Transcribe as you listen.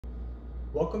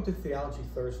Welcome to Theology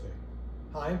Thursday.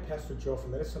 Hi, I'm Pastor Joe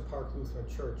from Edison Park Lutheran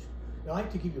Church, and I'd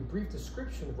like to give you a brief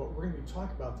description of what we're going to be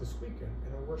talking about this weekend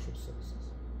in our worship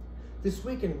services. This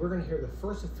weekend, we're going to hear the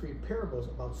first of three parables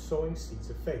about sowing seeds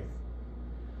of faith.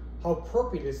 How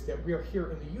appropriate it is that we are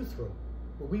here in the youth room,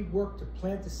 where we work to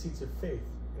plant the seeds of faith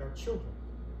in our children.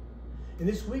 In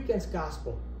this weekend's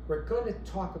gospel, we're going to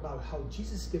talk about how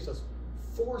Jesus gives us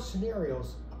 4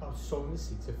 scenarios about sowing the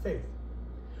seeds of faith.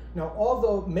 Now,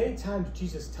 although many times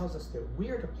Jesus tells us that we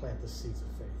are to plant the seeds of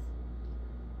faith,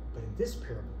 but in this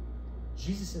parable,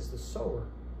 Jesus is the sower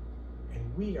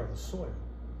and we are the soil.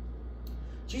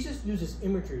 Jesus uses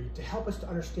imagery to help us to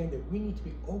understand that we need to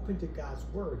be open to God's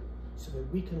word so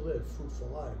that we can live fruitful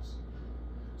lives.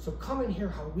 So come and hear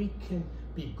how we can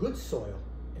be good soil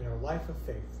in our life of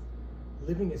faith,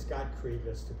 living as God created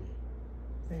us to be.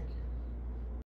 Thank you.